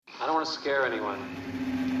don't want to scare anyone,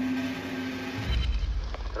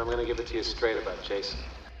 but I'm going to give it to you straight about Jason.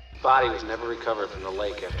 His body was never recovered from the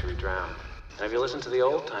lake after he drowned. And if you listen to the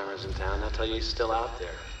old-timers in town, they'll tell you he's still out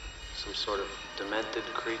there. Some sort of demented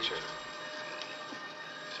creature.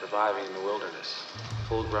 Surviving in the wilderness.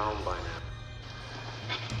 Full grown by now.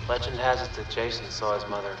 Legend has it that Jason saw his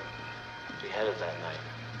mother beheaded that night.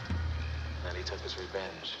 And he took his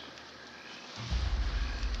revenge.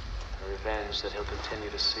 A revenge that he'll continue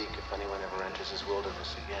to seek if anyone ever enters his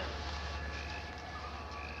wilderness again.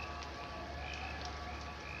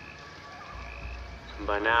 And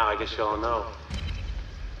by now, I guess you all know,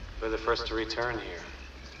 we're the first to return here.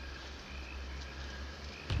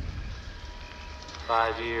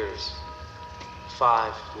 5 years.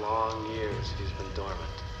 5 long years he's been dormant.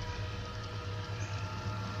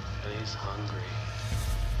 And he's hungry.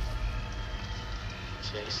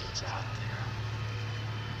 Jason's out there.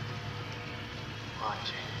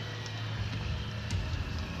 Watching.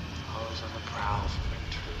 Always on the prowl for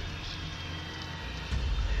intruders.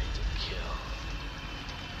 Ready to kill.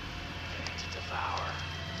 Ready to devour.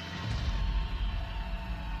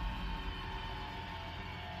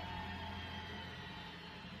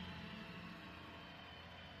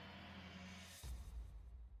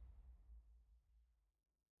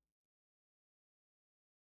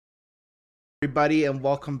 Everybody, and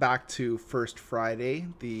welcome back to First Friday,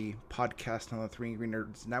 the podcast on the Three Green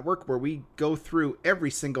Nerds Network, where we go through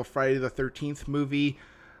every single Friday the 13th movie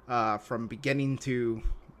from beginning to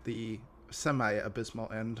the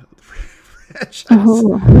semi-abysmal end of the franchise.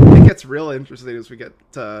 Oh. It gets real interesting as we get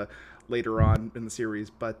later on in the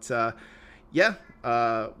series. But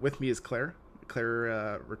with me is Claire.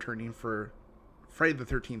 Claire returning for Friday the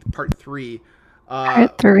 13th, Part 3.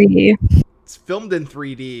 Part 3. It's filmed in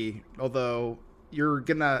 3D, although you're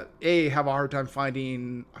gonna have a hard time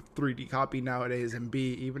finding a 3D copy nowadays, and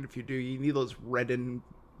B, even if you do, you need those red and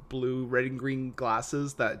green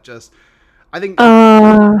glasses that just, I think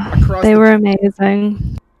they were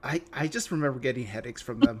amazing. I just remember getting headaches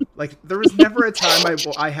from them. Like, there was never a time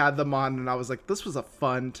I had them on and I was like, this was a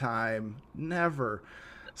fun time. Never.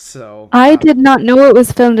 So I did not know it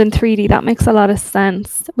was filmed in 3D. That makes a lot of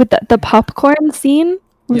sense. With the popcorn scene.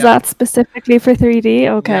 Was that specifically for 3D?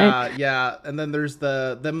 Okay. Yeah. And then there's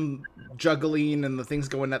them juggling and the things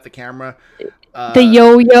going at the camera. The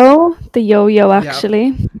yo-yo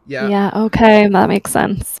actually. Yeah. Yeah, okay, that makes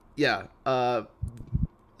sense. Yeah.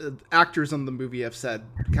 Actors on the movie have said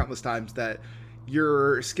countless times that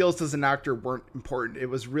your skills as an actor weren't important. It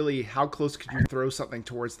was really how close could you throw something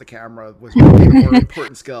towards the camera was really a more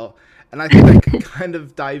important skill. And I think that kind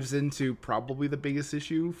of dives into probably the biggest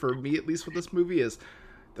issue, for me at least, with this movie is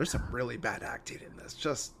there's some really bad acting in this.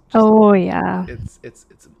 Just oh yeah, it's a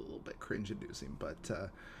little bit cringe-inducing, but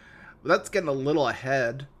that's getting a little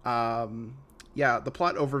ahead. The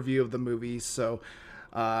plot overview of the movie. So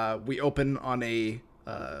we open on a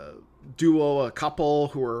duo, a couple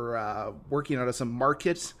who are working out of some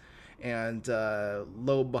market, and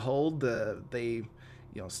lo and behold, they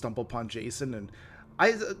stumble upon Jason. And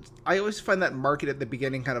I always find that market at the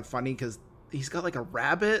beginning kind of funny because he's got like a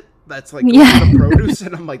rabbit that's like the produce,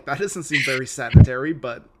 and I'm like, that doesn't seem very sanitary,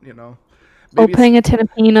 but opening a tin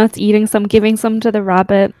of peanuts, eating some, giving some to the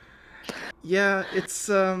rabbit. Yeah, it's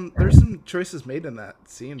there's some choices made in that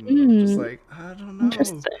scene. I'm just like, I don't know.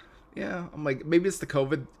 Interesting. Yeah, I'm like, maybe it's the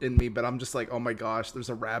COVID in me, but I'm just like, oh my gosh, there's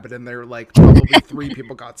a rabbit in there. Like, probably 3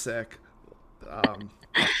 people got sick.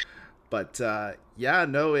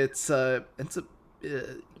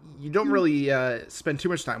 You don't really spend too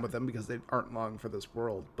much time with them because they aren't long for this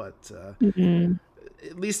world, but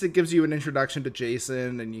at least it gives you an introduction to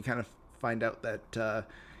Jason, and you kind of find out that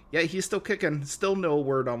he's still kicking. Still no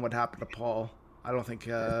word on what happened to Paul. I don't think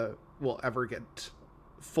we'll ever get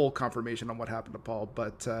full confirmation on what happened to Paul,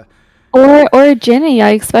 but or Ginny. I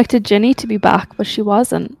expected Ginny to be back, but she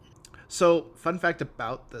wasn't. So, fun fact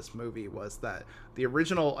about this movie was that the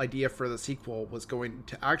original idea for the sequel was going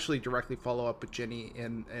to actually directly follow up with Ginny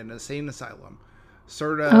in an insane asylum.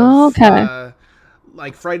 Sort of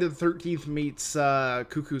like Friday the 13th meets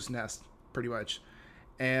Cuckoo's Nest, pretty much.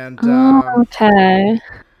 And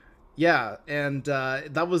yeah, and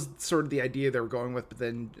that was sort of the idea they were going with, but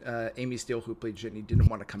then Amy Steele, who played Ginny, didn't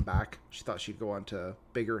want to come back. She thought she'd go on to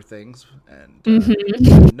bigger things,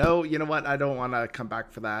 and no, you know what? I don't want to come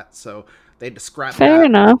back for that. So they had to scrap Fair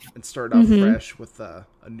enough. And start off fresh with a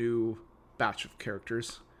new batch of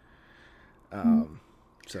characters.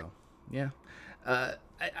 So yeah,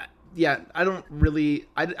 I don't really.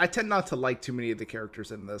 I tend not to like too many of the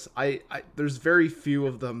characters in this. There's very few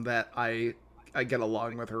of them that I get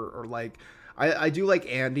along with her, or like I do like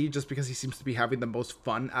Andy just because he seems to be having the most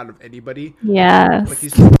fun out of anybody. Yes. Like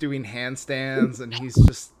he's just doing handstands and he's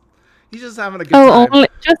just having a good Oh, time. only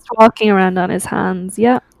just walking around on his hands.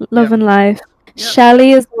 Yeah, loving Yeah. life. Yeah.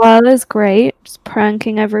 Shelley as well is great, just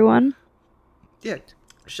pranking everyone. Yeah,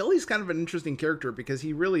 Shelley's kind of an interesting character because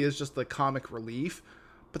he really is just the comic relief,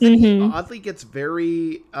 but then he oddly gets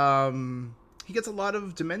very he gets a lot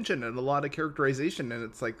of dimension and a lot of characterization, and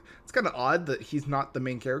it's like it's kind of odd that he's not the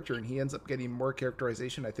main character and he ends up getting more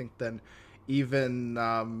characterization, I think, than even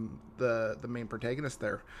the main protagonist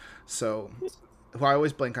there. So, who I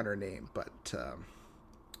always blank on her name, but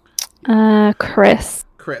Chris.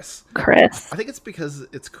 I think it's because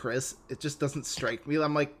it's Chris. It just doesn't strike me.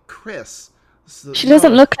 I'm like, Chris. So, She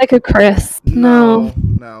doesn't look like a Chris. No,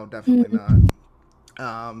 definitely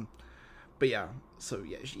not. But yeah, so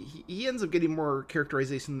yeah, he ends up getting more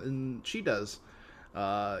characterization than she does.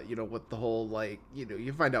 With the whole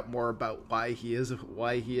you find out more about why he is,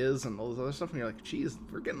 and all this other stuff, and you're like, geez,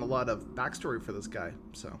 we're getting a lot of backstory for this guy.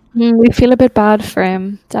 So we feel a bit bad for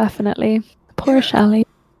him, definitely. Poor Shelley.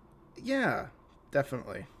 Yeah,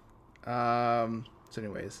 definitely. So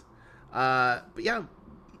anyways, but yeah,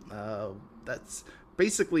 that's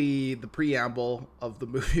basically the preamble of the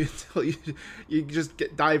movie until you just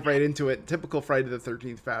dive right into it. Typical Friday the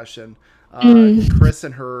 13th fashion. Chris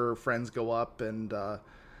and her friends go up, and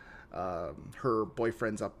her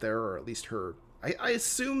boyfriend's up there, or at least her. I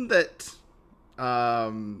assume that,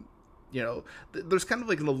 there's kind of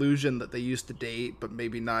like an illusion that they used to date, but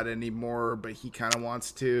maybe not anymore. But he kind of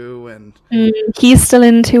wants to, and he's still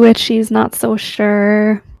into it. She's not so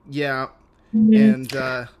sure. Yeah, and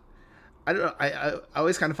I don't know. I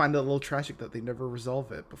always kind of find it a little tragic that they never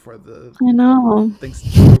resolve it before I know things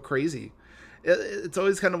go crazy. It's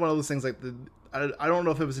always kind of one of those things like I don't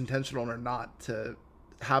know if it was intentional or not to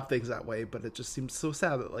have things that way, but it just seems so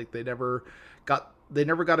sad that like they never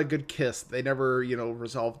got a good kiss. They never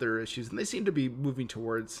resolved their issues, and they seem to be moving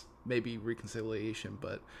towards maybe reconciliation.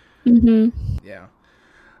 But yeah,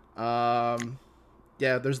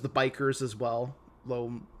 there's the bikers as well.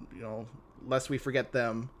 Lest we forget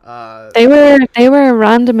them. They were a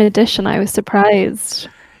random addition. I was surprised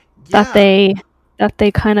that they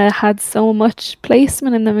kind of had so much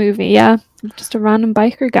placement in the movie. Yeah, just a random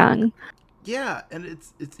biker gang. Yeah, and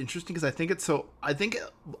it's interesting because I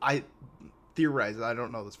theorize, I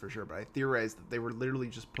don't know this for sure, but I theorize that they were literally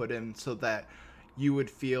just put in so that you would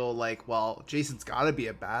feel like, well, Jason's got to be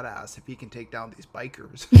a badass if he can take down these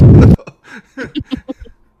bikers.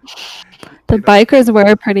 The bikers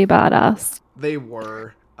were pretty badass. They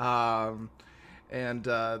were. And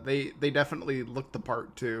they definitely looked the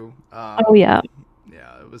part too. Oh yeah.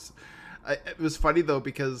 Yeah, it was funny though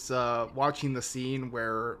because watching the scene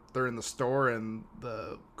where they're in the store and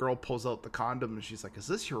the girl pulls out the condom and she's like, "Is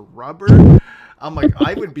this your rubber?" I'm like,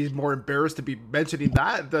 I would be more embarrassed to be mentioning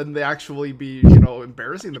that than they actually be,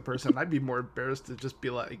 embarrassing the person. I'd be more embarrassed to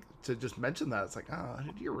just mention that. It's like, oh,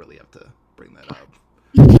 did you really have to bring that up?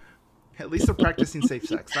 At least they're practicing safe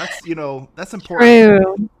sex. That's important.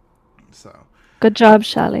 True. So. Good job,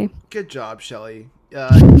 Shelley. Good job, Shelley.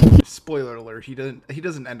 Spoiler alert: he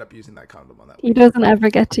doesn't end up using that condom on that. He doesn't ever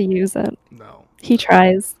get to use it. No. He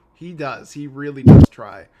tries. He does. He really does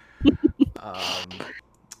try.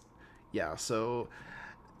 Yeah. So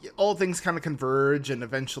all things kind of converge, and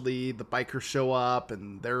eventually the bikers show up,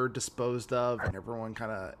 and they're disposed of, and everyone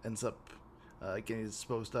kind of ends up getting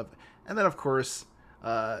disposed of. And then, of course,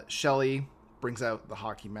 Shelley brings out the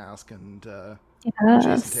hockey mask, and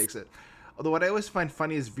Jason takes it. Although what I always find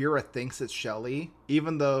funny is Vera thinks it's Shelley,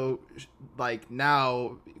 even though, like,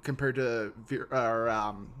 now compared to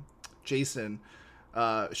Jason,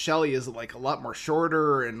 Shelley is like a lot more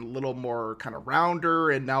shorter and a little more kind of rounder,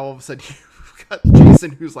 and now all of a sudden you've got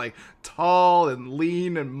Jason who's like tall and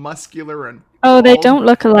lean and muscular and they don't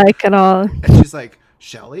look alike at all. And she's like,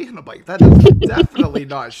 Shelley? And I'm like, that is definitely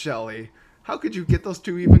not Shelley. How could you get those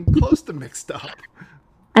two even close to mixed up?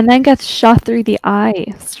 And then gets shot through the eye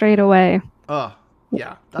straight away. Oh,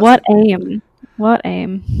 yeah. What aim.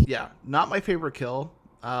 Yeah, not my favorite kill,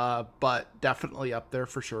 but definitely up there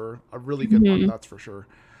for sure. A really good one, that's for sure.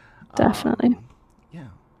 Definitely. Yeah.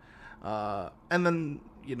 And then,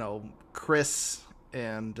 Chris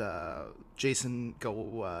and Jason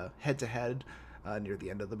go head to head near the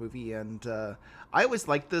end of the movie. And I always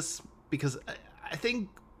like this because I think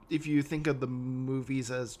if you think of the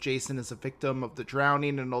movies as Jason as a victim of the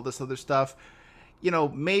drowning and all this other stuff,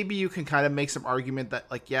 maybe you can kind of make some argument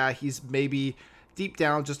that, like, yeah, he's maybe deep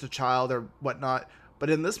down just a child or whatnot. But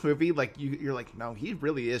in this movie, like, you're like, no, he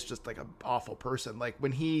really is just like an awful person. Like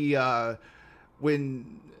when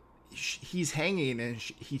he's hanging and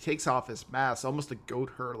he takes off his mask almost to goad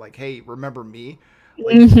her, like, hey, remember me?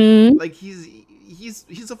 Like, Mm-hmm. like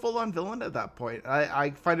he's a full-on villain at that point.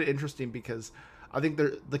 I find it interesting because I think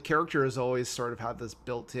the character has always sort of had this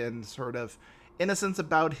built-in sort of innocence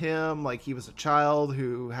about him, like he was a child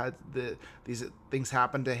who had these things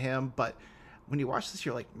happen to him. But when you watch this,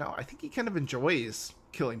 you're like, no, I think he kind of enjoys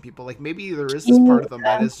killing people. Like maybe there is this part of him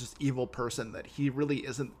that is just evil person, that he really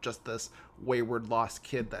isn't just this wayward lost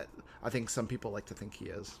kid that I think some people like to think he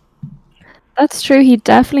is. That's true. He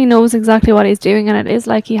definitely knows exactly what he's doing, and it is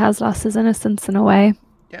like he has lost his innocence in a way.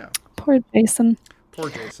 Yeah. Poor Jason. Poor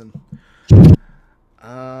Jason.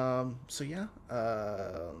 So yeah.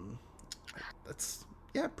 That's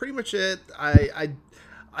pretty much it. I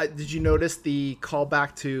did you notice the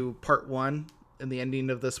callback to part 1 in the ending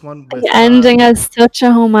of this one? With, The ending is such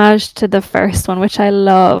a homage to the first one, which I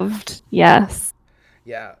loved. Yes.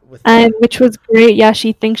 Yeah, with Which was great. Yeah,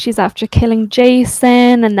 she thinks she's after killing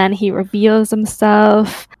Jason, and then he reveals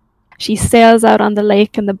himself. She sails out on the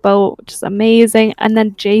lake in the boat, which is amazing. And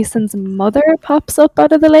then Jason's mother pops up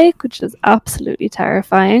out of the lake, which is absolutely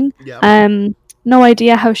terrifying. yeah. No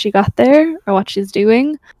idea how she got there or what she's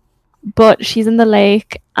doing, but she's in the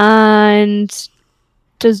lake. And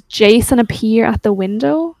does Jason appear at the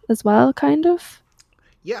window as well, kind of?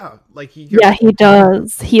 Yeah, like he Yeah, he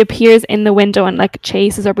does. He appears in the window and like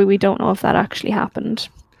chases her, but we don't know if that actually happened.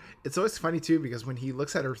 It's always funny too because when he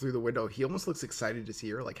looks at her through the window, he almost looks excited to see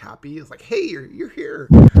her, like happy. It's like, hey, you're here.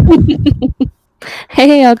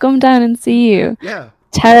 Hey, I'll come down and see you. Yeah.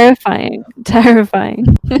 Terrifying. Terrifying.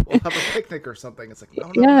 We'll have a picnic or something. It's like,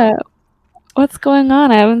 no. Yeah. What's going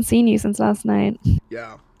on? I haven't seen you since last night.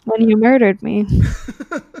 Yeah. When you murdered me.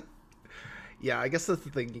 Yeah, I guess that's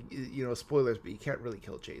the thing. You know, spoilers, but you can't really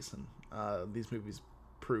kill Jason. These movies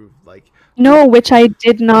prove like No, which I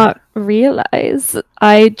did not realize.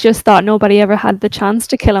 I just thought nobody ever had the chance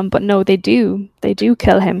to kill him, but no, they do. They do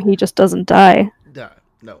kill him. He just doesn't die. Yeah,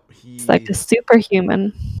 no, It's like a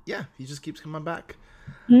superhuman. Yeah, he just keeps coming back.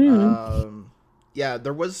 Mm. Yeah,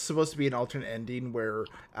 there was supposed to be an alternate ending where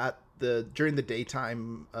during the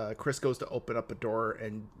daytime, Chris goes to open up a door,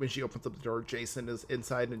 and when she opens up the door, Jason is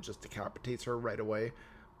inside and just decapitates her right away.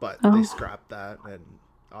 But they scrapped that, and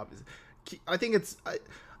obviously, I think it's I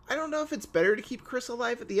don't know if it's better to keep Chris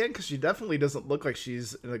alive at the end because she definitely doesn't look like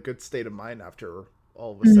she's in a good state of mind after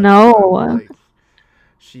all of a sudden. No, like,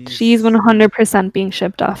 she's 100% being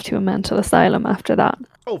shipped off to a mental asylum after that.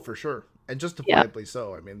 Oh, for sure, and justifiably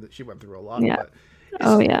so. I mean, she went through a lot. Yeah. But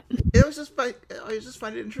it was just I just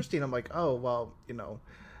find it interesting. I'm like, oh well, you know,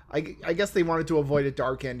 I guess they wanted to avoid a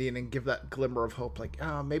dark ending and give that glimmer of hope. Like,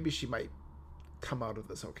 maybe she might come out of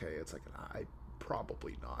this okay. It's like, I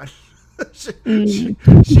probably not.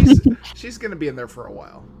 she's gonna be in there for a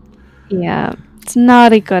while. Yeah, it's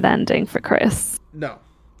not a good ending for Chris. No,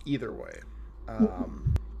 either way.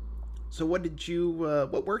 So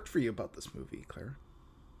what worked for you about this movie, Claire?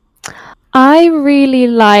 I really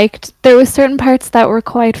liked, there were certain parts that were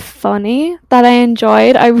quite funny that I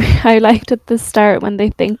enjoyed. I liked at the start when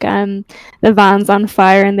they think the van's on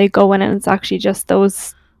fire and they go in and it's actually just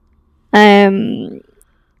those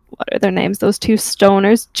what are their names? Those two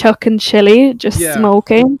stoners, Chuck and Chili, just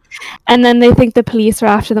smoking. And then they think the police are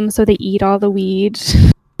after them, so they eat all the weed.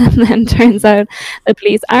 And then turns out the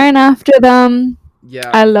police aren't after them.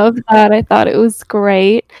 Yeah. I loved that. I thought it was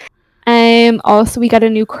great. Also, we got a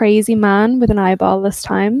new crazy man with an eyeball this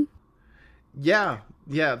time. Yeah,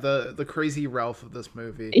 the crazy Ralph of this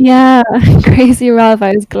movie. Yeah, crazy Ralph.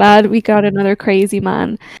 I was glad we got another crazy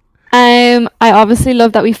man. I obviously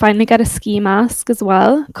love that we finally get a ski mask as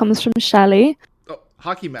well. Comes from Shelley. Oh,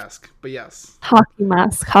 hockey mask, but yes. Hockey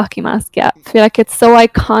mask, yeah. I feel like it's so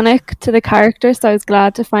iconic to the character, so I was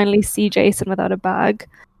glad to finally see Jason without a bag.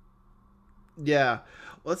 Yeah.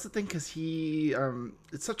 Well, that's the thing, because he,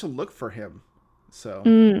 it's such a look for him.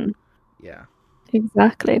 So, yeah.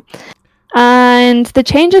 Exactly. And the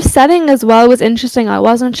change of setting as well was interesting. I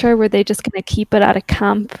wasn't sure were they just going to keep it at a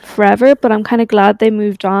camp forever, but I'm kind of glad they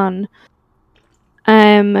moved on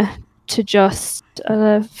to just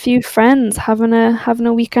a few friends having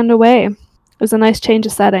a weekend away. It was a nice change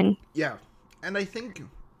of setting. Yeah. And I think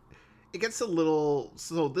it gets a little,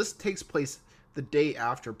 so this takes place the day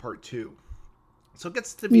after part 2. So it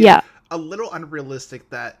gets to be a little unrealistic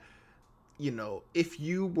that, you know, if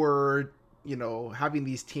you were, you know, having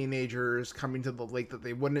these teenagers coming to the lake, that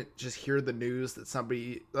they wouldn't just hear the news that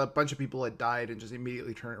a bunch of people had died and just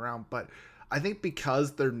immediately turn around. But I think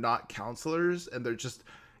because they're not counselors and they're just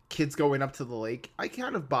kids going up to the lake, I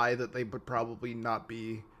kind of buy that they would probably not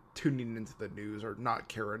be tuning into the news or not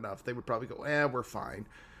care enough. They would probably go, we're fine.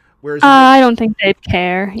 Whereas I don't think they'd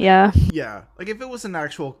care. Yeah. yeah, like if it was an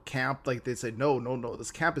actual camp, like they'd say, no, no, no,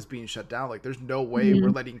 this camp is being shut down. Like there's no way we're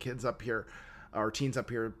Mhm. letting kids up here or teens up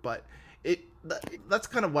here. But that's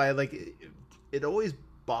kind of why like it always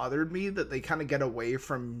bothered me that they kind of get away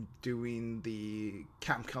from doing the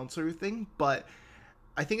camp counselor thing. But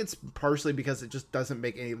I think it's partially because it just doesn't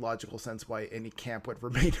make any logical sense why any camp would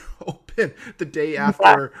remain open the day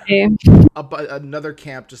after Exactly. another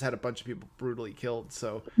camp just had a bunch of people brutally killed.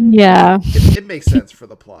 So Yeah. it makes sense for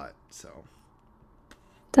the plot. So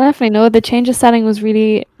Definitely. No, the change of setting was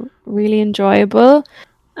really, really enjoyable.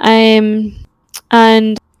 And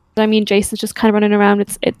I mean, Jason's just kind of running around.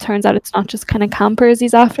 It turns out it's not just kind of campers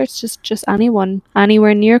he's after. It's just anyone,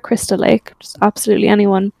 anywhere near Crystal Lake, just absolutely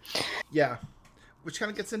anyone. yeah, which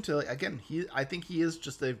kind of gets into like, again, I think he is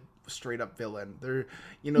just a straight up villain. There,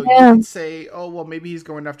 you Yeah. could say, oh well, maybe he's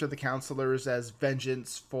going after the counselors as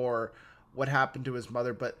vengeance for what happened to his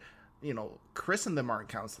mother, but Chris and them aren't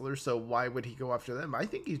counselors, so why would he go after them? I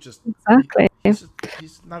think he's just Exactly.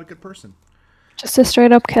 he's not a good person. Just a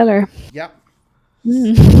straight up killer. Yep.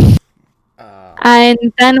 Mm. Uh, And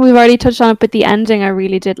then we've already touched on it, but the ending, I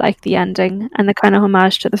really did like the ending and the kind of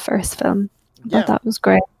homage to the first film. I thought yeah, that was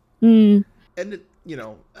great. Mm. and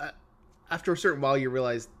after a certain while, you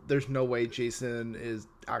realize there's no way Jason is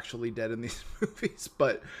actually dead in these movies,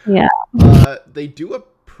 but Yeah. they do a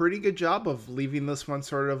pretty good job of leaving this one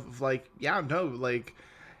sort of like, yeah, no, like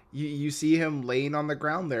you see him laying on the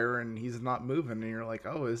ground there and he's not moving, and you're like,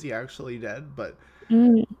 oh, is he actually dead? But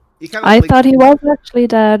Mm. he kind of I like, thought he was actually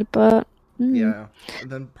dead, but yeah. And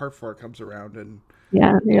then part 4 comes around and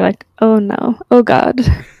yeah, you're like, oh no, oh god.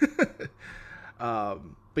 but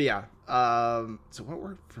yeah, so what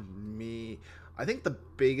worked for me? I think the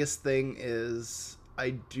biggest thing is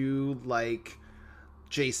I do like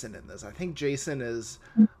Jason in this. I think Jason is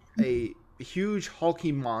a huge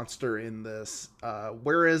hulky monster in this,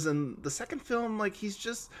 whereas in the second film, like he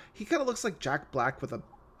kind of looks like Jack Black with a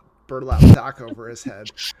burlap sack over his head.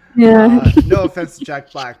 Yeah. No offense to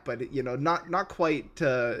Jack Black, but not quite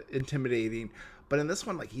intimidating. But in this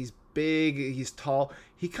one, like he's big, he's tall.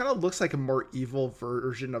 He kind of looks like a more evil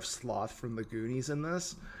version of Sloth from the Goonies in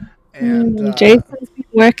this. And Jason's been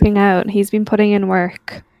working out. He's been putting in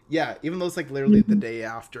work. yeah, even though it's like literally the day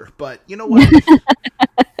after. But you know what?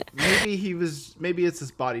 maybe it's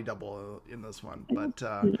his body double in this one. But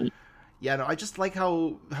yeah, no, I just like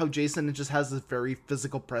how Jason just has this very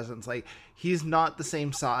physical presence. Like he's not the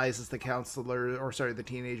same size as the counselor, or sorry, the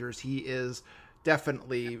teenagers. He is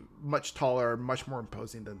definitely much taller, much more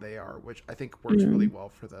imposing than they are, which I think works really well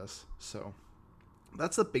for this. So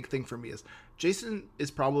that's the big thing for me is Jason is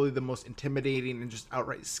probably the most intimidating and just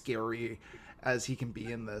outright scary as he can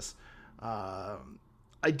be in this. I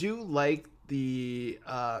do like the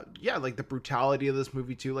like the brutality of this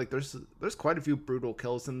movie too. Like there's quite a few brutal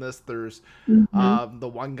kills in this. There's the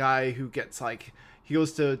one guy who gets like, he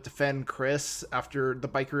goes to defend Chris after the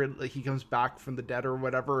biker, like he comes back from the dead or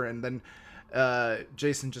whatever, and then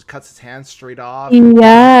Jason just cuts his hand straight off.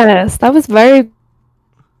 Yes, that was very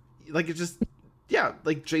Like it just, yeah,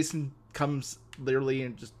 like Jason comes literally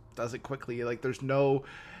and just does it quickly. Like there was no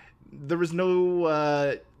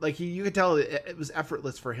like you could tell it was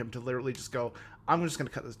effortless for him to literally just go, I'm just gonna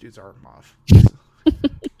cut this dude's arm off.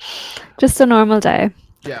 just a normal day.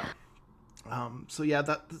 Yeah. So yeah,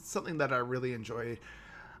 that's something that I really enjoy.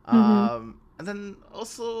 And then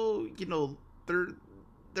also,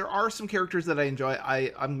 there are some characters that I enjoy.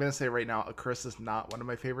 I'm gonna say right now, Chris is not one of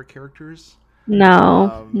my favorite characters.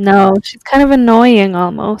 No, she's kind of annoying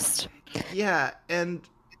almost. Yeah, and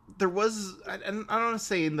there was, and I'm not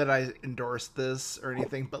saying that I endorsed this or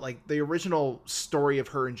anything, but like the original story of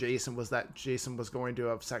her and Jason was that Jason was going to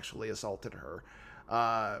have sexually assaulted her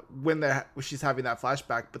when she's having that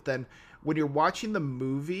flashback. But then when you're watching the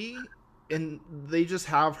movie and they just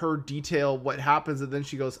have her detail what happens, and then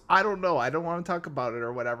she goes, I don't know, I don't want to talk about it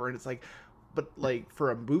or whatever, and it's like, but like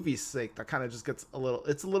for a movie's sake, that kind of just gets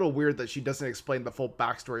it's a little weird that she doesn't explain the full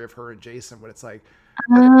backstory of her and Jason when it's like,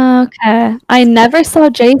 Okay. I never saw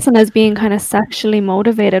Jason as being kind of sexually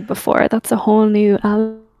motivated before. That's a whole new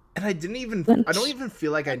element. and I don't even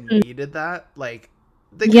feel like I needed that. Like,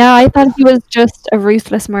 Yeah, I thought he was just a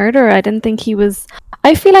ruthless murderer. I didn't think he was.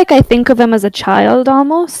 I feel like I think of him as a child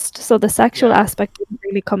almost, so the sexual aspect didn't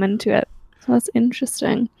really come into it. So that's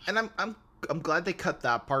interesting. And I'm glad they cut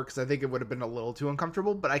that part because I think it would have been a little too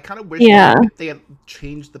uncomfortable. But I kind of wish they had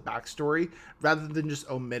changed the backstory rather than just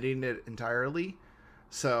omitting it entirely.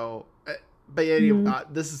 So, but yeah,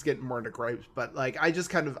 this is getting more into gripes. But like, I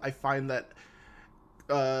just I find that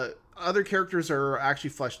other characters are actually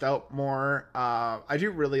fleshed out more. I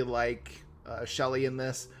do really like Shelley in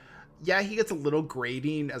this. yeah, he gets a little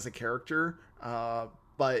grating as a character,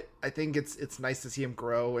 but I think it's nice to see him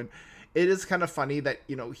grow, and it is kind of funny that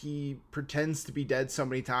he pretends to be dead so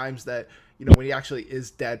many times that when he actually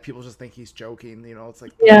is dead, people just think he's joking. It's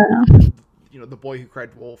like Yeah. the boy who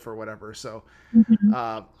cried wolf or whatever. So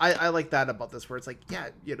Mhm. I like that about this, where it's like, yeah,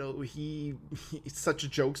 he's such a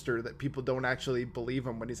jokester that people don't actually believe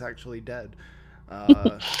him when he's actually dead.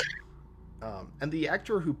 Uh, and the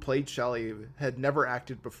actor who played Shelley had never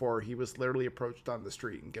acted before. He was literally approached on the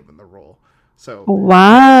street and given the role. So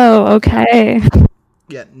Wow. Okay.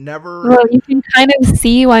 yeah, never. Well, you can kind of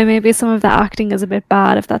see why maybe some of the acting is a bit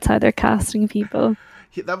bad if that's how they're casting people.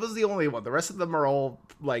 That was the only one. The rest of them are all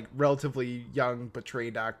like relatively young but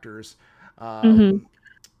trained actors. Hmm.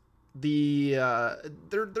 The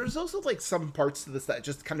there's also like some parts to this that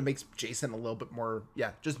just kind of makes Jason a little bit more,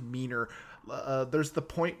 yeah, just meaner. There's the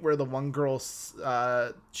point where the one girl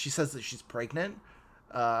she says that she's pregnant.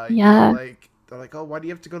 Yeah. They're like, oh, why do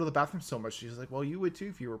you have to go to the bathroom so much? She's like, well, you would too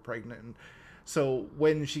if you were pregnant. And so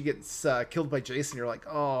when she gets killed by Jason, you're like,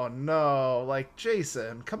 oh no, like,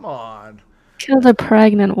 Jason, come on. Killed a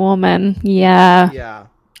pregnant woman. Yeah. Yeah,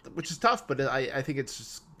 which is tough, but I think it's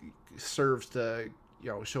just serves to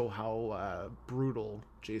show how brutal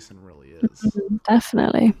Jason really is.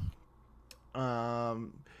 Definitely.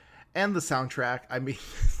 Um, and the soundtrack. I mean,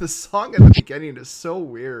 the song at the beginning is so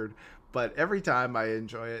weird, but every time I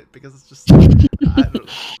enjoy it because it's just I don't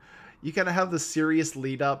know. You kind of have the serious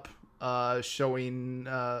lead up, showing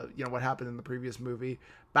what happened in the previous movie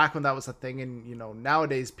back when that was a thing, and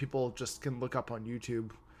nowadays people just can look up on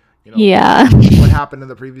YouTube, Yeah. what happened in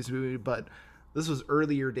the previous movie, but this was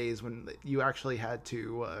earlier days when you actually had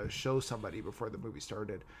to show somebody before the movie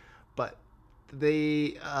started. But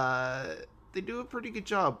they do a pretty good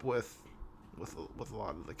job with a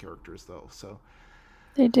lot of the characters, though. So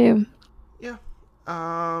They do. yeah.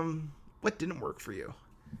 What didn't work for you?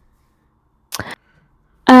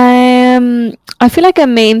 I feel like a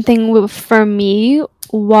main thing for me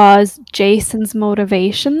was Jason's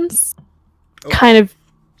motivations Okay. kind of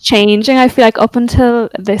changing. I feel like up until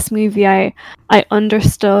this movie, I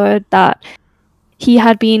understood that he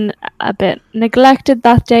had been a bit neglected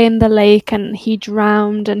that day in the lake, and he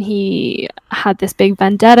drowned, and he had this big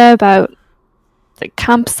vendetta about the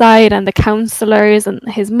campsite and the counselors, and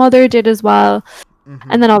his mother did as well.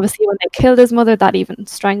 Mm-hmm. And then obviously when they killed his mother, that even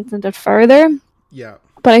strengthened it further. Yeah.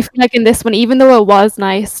 But I feel like in this one, even though it was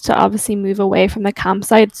nice to obviously move away from the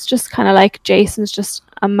campsite, it's just kind of like Jason's just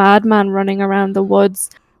a madman running around the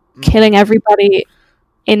woods, killing everybody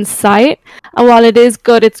in sight. And while it is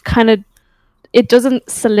good, it doesn't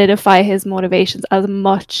solidify his motivations as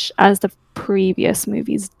much as the previous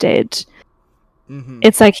movies did. Mm-hmm.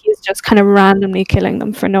 It's like he's just kind of randomly killing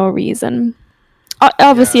them for no reason.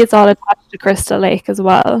 Obviously, Yeah. it's all attached to Crystal Lake as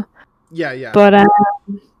well. Yeah. But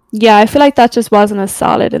yeah, I feel like that just wasn't as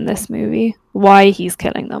solid in this movie. Why he's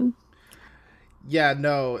killing them. Yeah,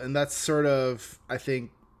 no, and that's sort of, I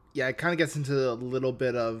think, yeah, it kind of gets into a little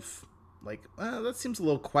bit of like, that seems a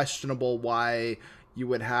little questionable why you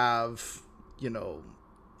would have,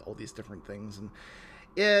 all these different things. And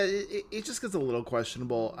yeah, it just gets a little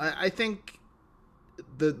questionable. I think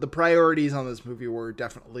the priorities on this movie were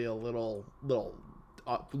definitely a little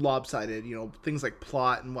lopsided. Things like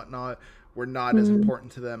plot and whatnot were not as important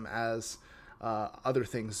to them as other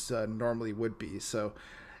things normally would be. So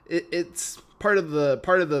it's part of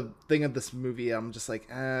the thing of this movie. I'm just like,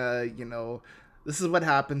 this is what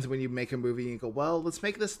happens when you make a movie and you go, well, let's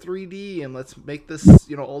make this 3D and let's make this,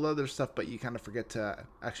 all the other stuff, but you kind of forget to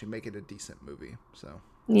actually make it a decent movie. So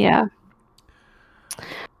Yeah.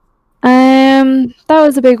 That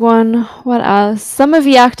was a big one. What else? Some of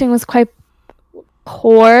the acting was quite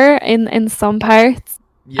poor in some parts,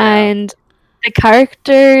 yeah. and the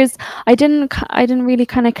characters, I didn't really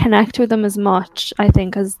kind of connect with them as much, I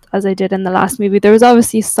think, as I did in the last movie. There was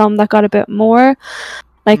obviously some that got a bit more,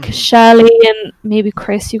 like Shelley and maybe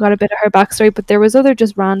Chris, you got a bit of her backstory, but there was other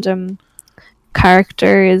just random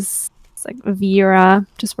characters, like Vera,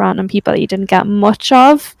 just random people that you didn't get much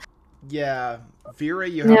of. Yeah, Vera,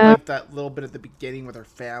 you have like that little bit at the beginning with her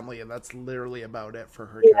family, and that's literally about it for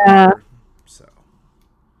her character. So,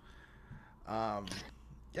 yeah.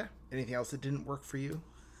 Anything else that didn't work for you?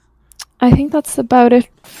 I think that's about it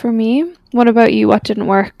for me. What about you? What didn't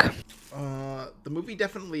work? The movie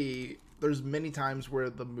definitely. There's many times where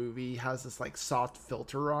the movie has this like soft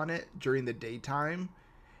filter on it during the daytime,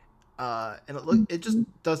 and it just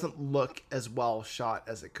doesn't look as well shot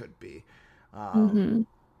as it could be.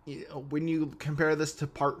 When you compare this to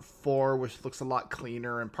part 4, which looks a lot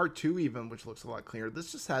cleaner, and part 2 even, which looks a lot cleaner,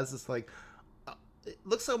 this just has this like it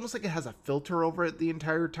looks almost like it has a filter over it the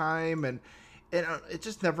entire time, and it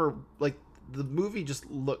just never like the movie just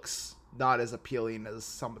looks not as appealing as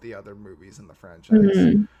some of the other movies in the franchise.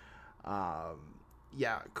 Mm.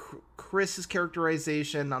 Yeah, Chris's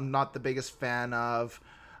characterization, I'm not the biggest fan of.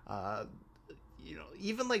 Uh,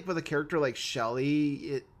 even like with a character like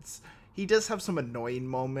Shelly, he does have some annoying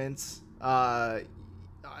moments.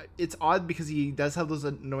 It's odd because he does have those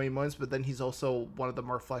annoying moments, but then he's also one of the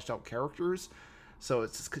more fleshed out characters. So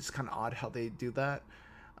it's kind of odd how they do that.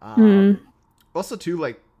 Mm. Also, too,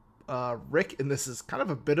 like Rick in this is kind of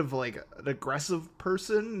a bit of like an aggressive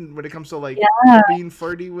person when it comes to like being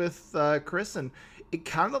flirty with Chris, and it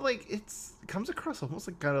kind of like it comes across almost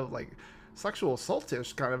like kind of like sexual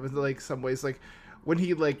assaultish kind of in like some ways, like when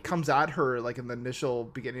he like comes at her like in the initial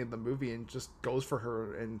beginning of the movie and just goes for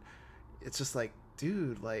her, and it's just like,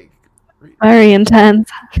 dude, like very intense.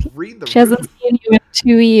 Read the she room. hasn't seen you in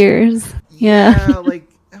 2 years. Yeah, like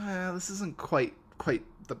this isn't quite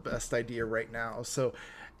the best idea right now. So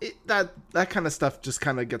that kind of stuff just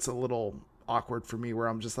kind of gets a little awkward for me, where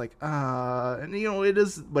I'm just like, and it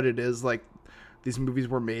is what it is. Like, these movies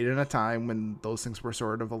were made in a time when those things were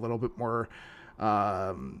sort of a little bit more,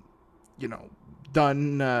 done,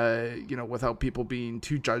 without people being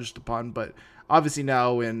too judged upon. But obviously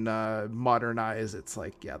now in modern eyes, it's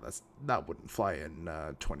like, yeah, that wouldn't fly in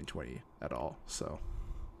 2020 at all. So.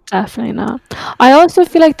 Definitely not. I also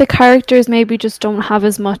feel like the characters maybe just don't have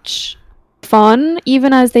as much fun,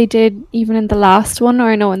 even as they did even in the last one, or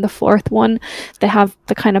I know in the fourth one they have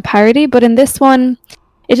the kind of parody, but in this one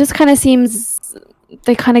it just kind of seems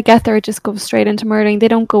they kind of get there, just go straight into murdering. They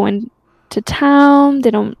don't go into town,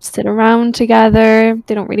 they don't sit around together,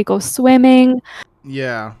 they don't really go swimming.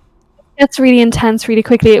 Yeah. It's really intense really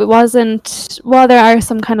quickly. It wasn't, while there are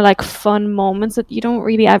some kind of like fun moments, that you don't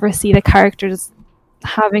really ever see the characters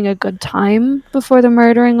having a good time before the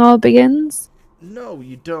murdering all begins. No,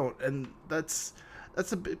 you don't, and that's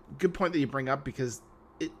a good point that you bring up, because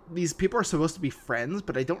these people are supposed to be friends,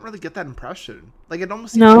 but I don't really get that impression. Like, it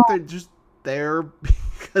almost seems like they're just there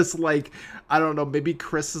because, like, I don't know, maybe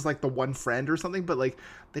Chris is like the one friend or something, but like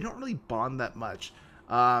they don't really bond that much.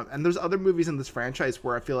 And there's other movies in this franchise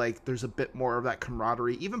where I feel like there's a bit more of that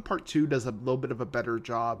camaraderie. Even Part 2 does a little bit of a better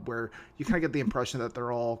job, where you kind of get the impression that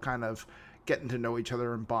they're all kind of getting to know each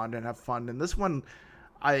other and bond and have fun. And this one,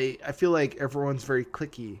 I feel like everyone's very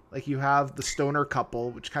cliquey. Like, you have the stoner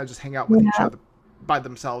couple, which kind of just hang out with each other by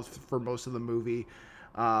themselves for most of the movie.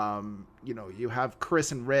 You have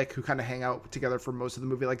Chris and Rick, who kind of hang out together for most of the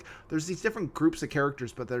movie. Like, there's these different groups of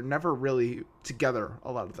characters, but they're never really together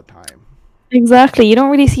a lot of the time. Exactly. You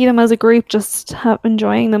don't really see them as a group just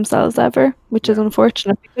enjoying themselves ever, which is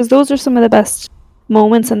unfortunate, because those are some of the best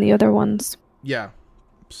moments in the other ones. Yeah.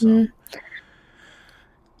 So.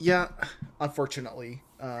 Yeah, unfortunately.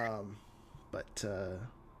 But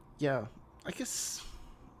yeah, I guess,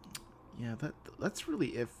 yeah, that's really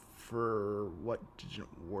it for what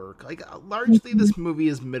didn't work. Like, largely this movie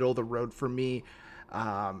is middle of the road for me.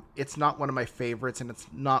 It's not one of my favorites, and it's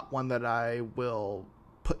not one that I will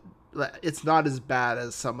put. It's not as bad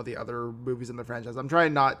as some of the other movies in the franchise. I'm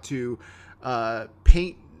trying not to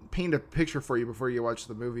paint a picture for you before you watch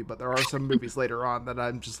the movie, but there are some movies later on that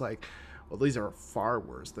I'm just like, well, these are far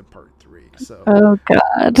worse than Part 3. So, oh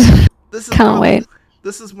god, can't wait.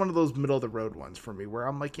 This is one of those middle of the road ones for me, where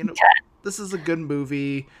I'm like, this is a good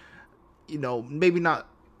movie. Maybe not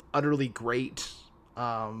utterly great,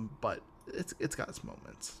 but it's got its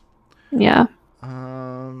moments. Yeah.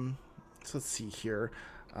 So let's see here.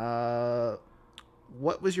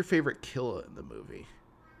 What was your favorite kill in the movie?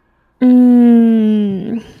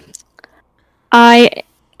 I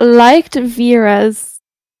liked Vera's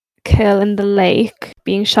kill in the lake,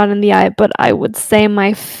 being shot in the eye, but I would say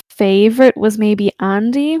my favorite was maybe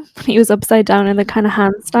Andy. He was upside down in the kind of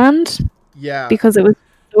handstand. Yeah. Because it was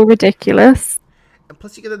so ridiculous. And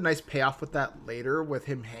plus you get a nice payoff with that later, with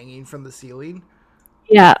him hanging from the ceiling.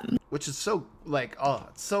 Yeah. Which is so, like,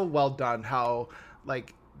 it's so well done, how,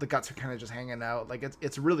 like, the guts are kind of just hanging out. Like,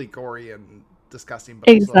 it's really gory and disgusting. But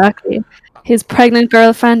exactly. Also, his pregnant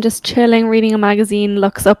girlfriend just chilling, reading a magazine,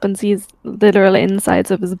 looks up and sees literal insides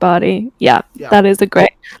of his body. Yeah. That is a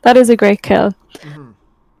great kill. Mm-hmm.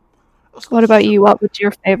 What about you? What would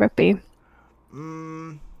your favorite be?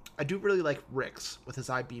 I do really like Rick's, with his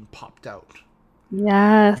eye being popped out.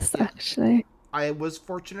 Yes, actually. I was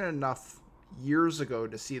fortunate enough years ago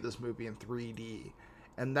to see this movie in 3D,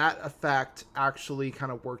 and that effect actually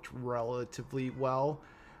kind of worked relatively well,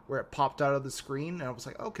 where it popped out of the screen, and I was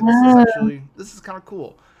like, okay, this is kind of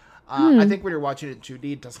cool. I think when you're watching it in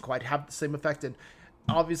 2D, it doesn't quite have the same effect, and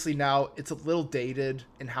obviously now it's a little dated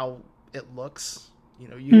in how it looks, You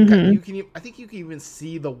know, Mhm. you can I think you can even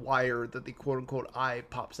see the wire that the quote unquote eye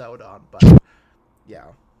pops out on. But yeah,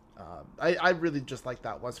 I really just like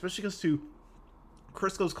that one, especially because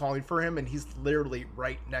Crisco's calling for him and he's literally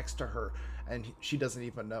right next to her, and she doesn't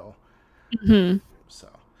even know. Mhm. So,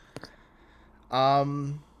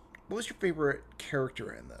 what was your favorite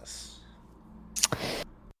character in this?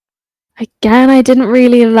 Again, I didn't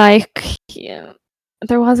really like. Yeah,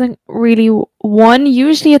 there wasn't really one.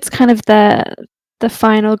 Usually, it's kind of the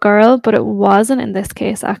final girl, but it wasn't in this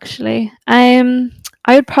case. Actually,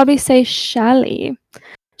 I would probably say Shelley,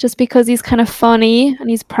 just because he's kind of funny and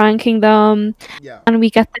he's pranking them, Yeah. and we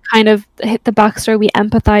get the kind of hit the backstory. We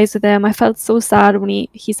empathize with him. I felt so sad when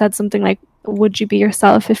he said something like, "Would you be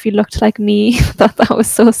yourself if you looked like me?" I thought that was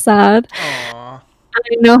so sad. Aw.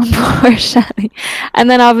 I know, poor Shelley. And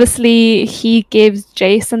then obviously he gives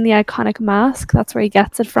Jason the iconic mask. That's where he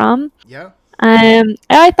gets it from. Yeah.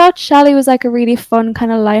 I thought Shelley was like a really fun,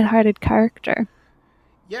 kind of light-hearted character.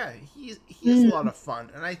 Yeah, he is a Mm, lot of fun,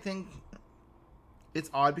 and I think it's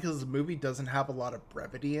odd because the movie doesn't have a lot of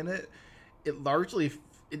brevity in it. It largely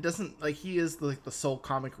it doesn't like he is like the sole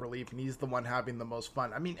comic relief, and he's the one having the most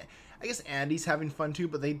fun. I mean, I guess Andy's having fun too,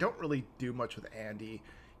 but they don't really do much with Andy.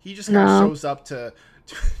 He just kind of no. shows up to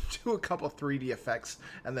do a couple 3D effects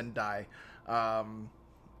and then die.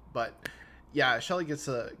 But yeah, Shelley gets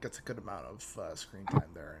a good amount of screen time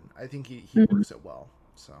there, and I think he Mm, works it well.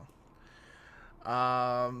 So,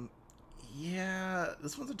 um, yeah,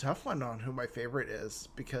 this one's a tough one on who my favorite is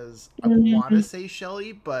because I want to mm, say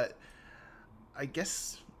Shelley, but I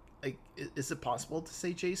guess like is it possible to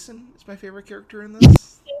say Jason is my favorite character in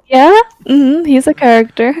this? yeah, he's a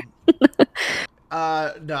character.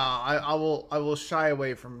 No, I will shy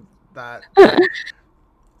away from that.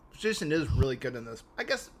 Jason is really good in this. I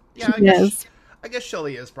guess yeah, Yes. I guess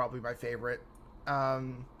Shelley is probably my favorite.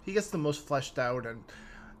 He gets the most fleshed out, and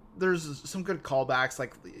there's some good callbacks.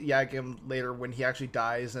 Like yeah, again later when he actually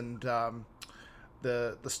dies, and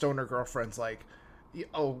the stoner girlfriend's like,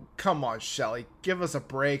 "Oh come on, Shelley, give us a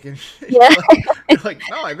break," and Yeah. you're like,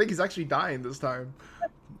 "No, I think he's actually dying this time."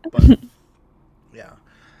 But yeah.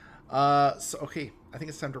 So okay, I think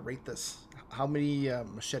it's time to rate this. How many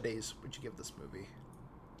machetes would you give this movie?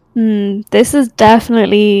 This is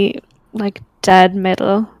definitely like dead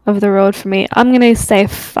middle of the road for me. I'm gonna say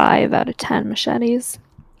 5 out of 10 machetes.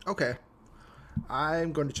 Okay,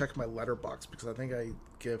 I'm going to check my letterbox because I think I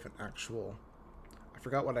give an actual. I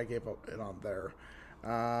forgot what I gave it on there.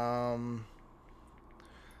 Um.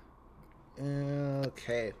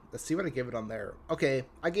 Okay, let's see what I gave it on there. Okay,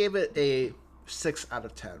 I gave it a 6 out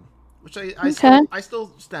of 10, which Okay. I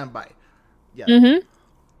still stand by. Yeah. Mhm.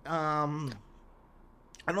 Um.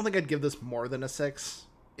 I don't think I'd give this more than a 6.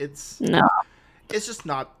 It's No. it's just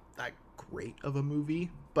not that great of a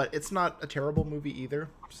movie, but it's not a terrible movie either.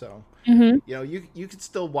 So Mhm. you know, you could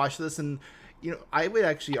still watch this, and you know, I would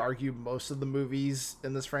actually argue most of the movies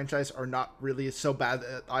in this franchise are not really so bad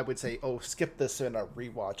that I would say, oh, skip this in a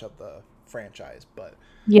rewatch of the franchise. But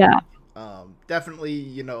Yeah. definitely,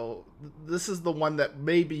 you know, this is the one that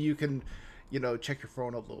maybe you can, you know, check your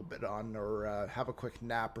phone a little bit on, or have a quick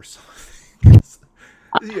nap or something.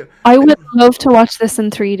 Yeah, I and would love to watch this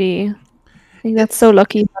in 3D. I think that's so it's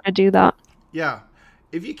lucky to do that. yeah.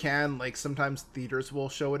 If you can, like sometimes theaters will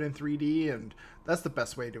show it in 3D, and that's the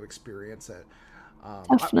best way to experience it.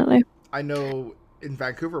 Um, I, Definitely. I know in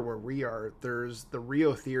Vancouver where we are, there's the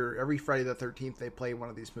Rio Theater. Every Friday the 13th, they play one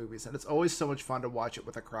of these movies, and it's always so much fun to watch it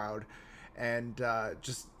with a crowd and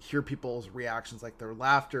just hear people's reactions, like their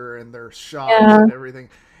laughter and their shots Yeah. and everything.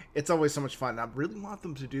 It's always so much fun. I really want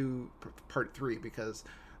them to do part three because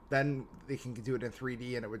then they can do it in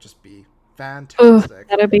 3D, and it would just be Oh, fantastic.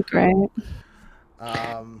 that'd be great.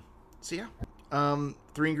 Um, so yeah,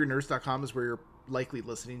 3angrynerds.com is where you're likely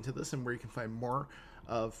listening to this, and where you can find more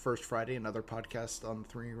of First Friday and other podcasts on the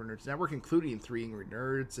Three Angry Nerds Network, including Three Angry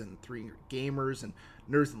Nerds and Three Angry Gamers and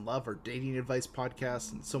Nerds in Love, our dating advice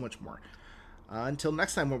podcast, and so much more. Until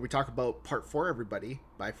next time, when we talk about part 4, everybody,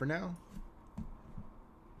 bye for now.